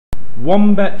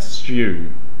Wombat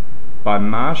Stew by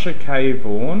Marcia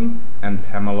Vaughan and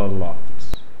Pamela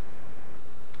Lofts.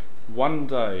 One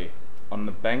day, on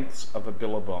the banks of a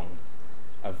billabong,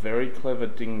 a very clever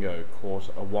dingo caught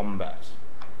a wombat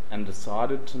and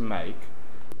decided to make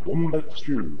Wombat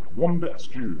stew,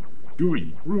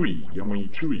 gooey, brewy, yummy,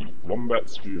 chewy, wombat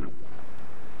stew.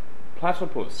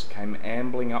 Platypus came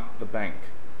ambling up the bank.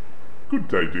 Good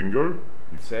day, Dingo,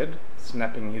 He said,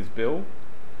 snapping his bill.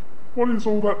 what is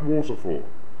all that water for?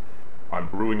 I'm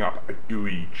brewing up a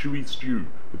gooey, chewy stew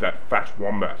with that fat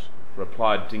wombat.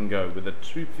 Replied Dingo with a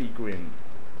toothy grin.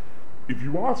 If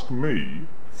you ask me,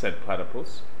 Said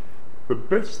Platypus. the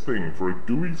best thing for a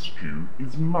gooey stew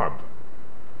is mud.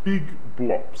 Big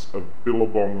blops of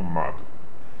billabong mud.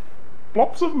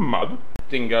 Blops of mud?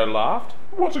 Dingo laughed.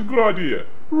 What a good idea!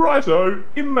 Righto,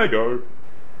 in they go.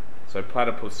 So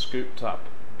Platypus scooped up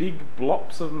big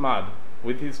blops of mud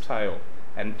with his tail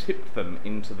and tipped them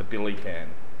into the billy can.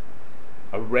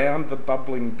 Around the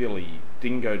bubbling billy,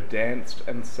 Dingo danced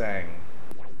and sang.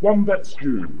 Wombat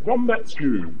stew,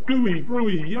 gooey,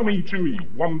 brewy, yummy, chewy,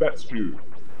 wombat stew.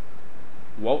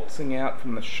 Waltzing out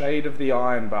from the shade of the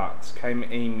ironbarks came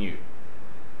Emu.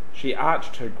 She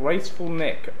arched her graceful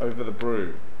neck over the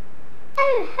brew.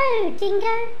 Oh ho,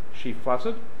 Dingo! She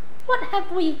fluttered. What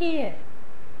have we here?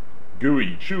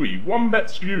 Gooey, chewy, wombat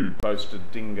stew,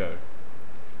 Boasted Dingo.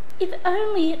 If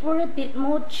only it were a bit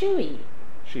more chewy.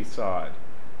 She sighed.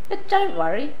 But don't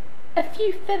worry, a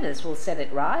few feathers will set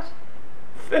it right.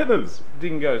 Feathers!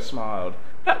 Dingo smiled.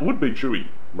 That would be chewy.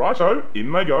 Righto,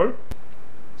 in they go.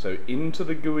 So into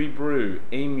the gooey brew,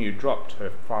 Emu dropped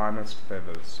her finest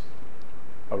feathers.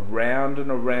 Around and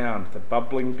around the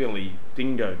bubbling billy,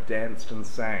 Dingo danced and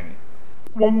sang.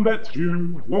 Wombat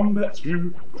stew,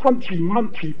 crunchy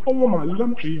munchy for my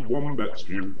lunchy wombat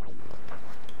stew.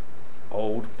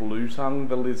 Old Blue Tongue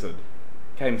the lizard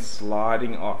came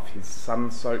sliding off his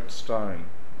sun-soaked stone.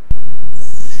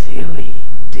 Silly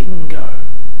Dingo,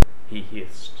 he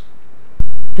hissed.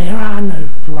 There are no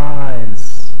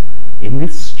flies in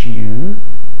this stew.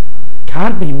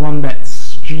 Can't be wombat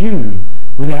stew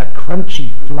without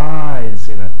crunchy flies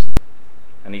in it.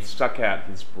 And he stuck out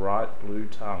his bright blue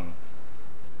tongue.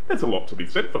 There's a lot to be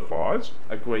said for flies.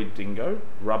 Agreed Dingo,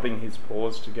 rubbing his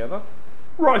paws together.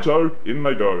 Righto, in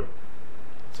they go.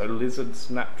 So Lizard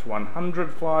snapped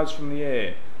 100 flies from the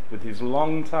air with his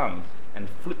long tongue and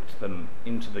flipped them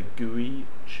into the gooey,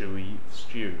 chewy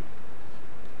stew.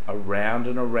 Around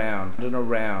and around and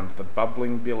around the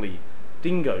bubbling billy,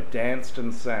 Dingo danced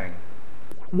and sang.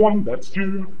 Wombat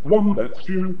stew,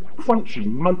 crunchy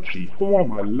munchy for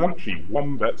my lunchy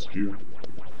wombat stew.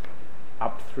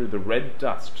 Up through the red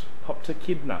dust popped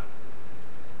Echidna.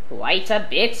 Wait a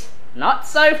bit, not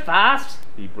so fast.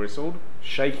 He bristled,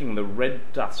 shaking the red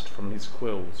dust from his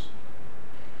quills.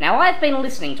 Now I've been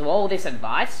listening to all this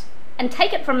advice, and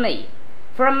take it from me.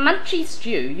 For a munchy stew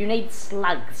you need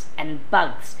slugs and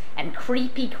bugs and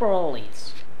creepy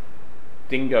crawlies.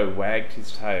 Dingo wagged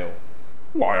his tail.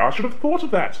 Why, I should have thought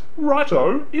of that.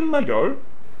 Righto, in they go.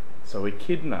 So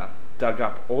Echidna dug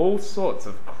up all sorts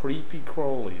of creepy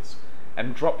crawlies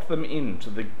and dropped them into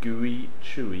the gooey,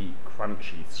 chewy,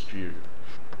 crunchy stew.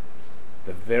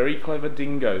 The very clever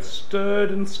Dingo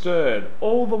stirred and stirred,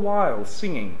 all the while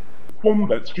singing.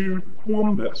 Wombat stew,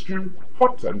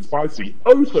 hot and spicy,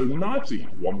 oh so nicey,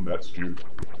 wombat stew.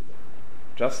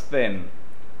 Just then,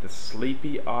 the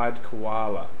sleepy-eyed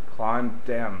koala climbed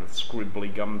down the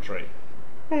scribbly gum tree.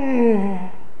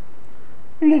 Oh,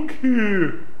 look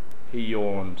here. He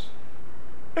yawned.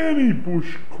 Any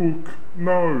bush cook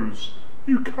knows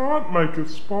you can't make a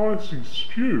spicy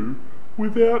stew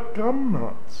without gum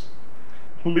nuts.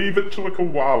 Leave it to a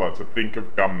koala to think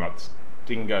of gum nuts.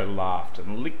 Dingo laughed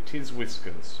and licked his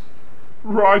whiskers.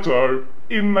 Righto,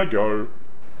 in they go.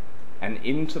 And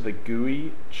into the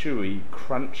gooey, chewy,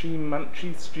 crunchy,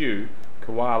 munchy stew,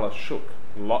 Koala shook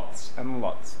lots and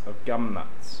lots of gum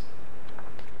nuts.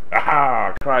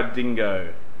 Aha! Cried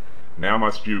Dingo. Now my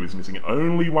stew is missing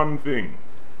only one thing.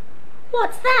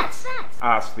 What's that?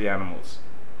 Asked the animals.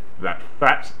 That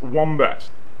fat wombat.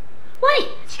 Wait,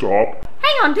 Stop.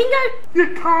 hang on, Dingo.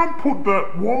 You can't put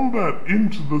that wombat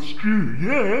into the stew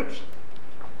yet.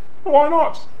 Why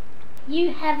not?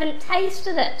 You haven't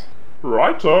tasted it.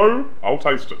 Righto, I'll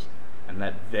taste it. And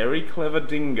that very clever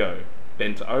Dingo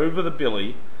bent over the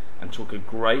billy and took a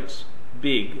great,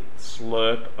 big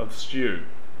slurp of stew.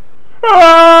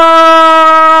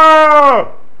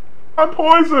 Ah! I'm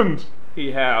poisoned.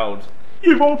 He howled,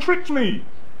 You've all tricked me.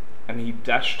 and he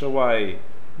dashed away,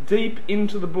 deep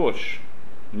into the bush,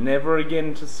 never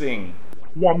again to sing.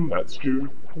 Wombat stew,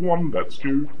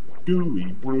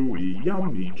 Gooey, brewy,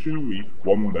 yummy, chewy,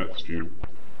 wombat stew.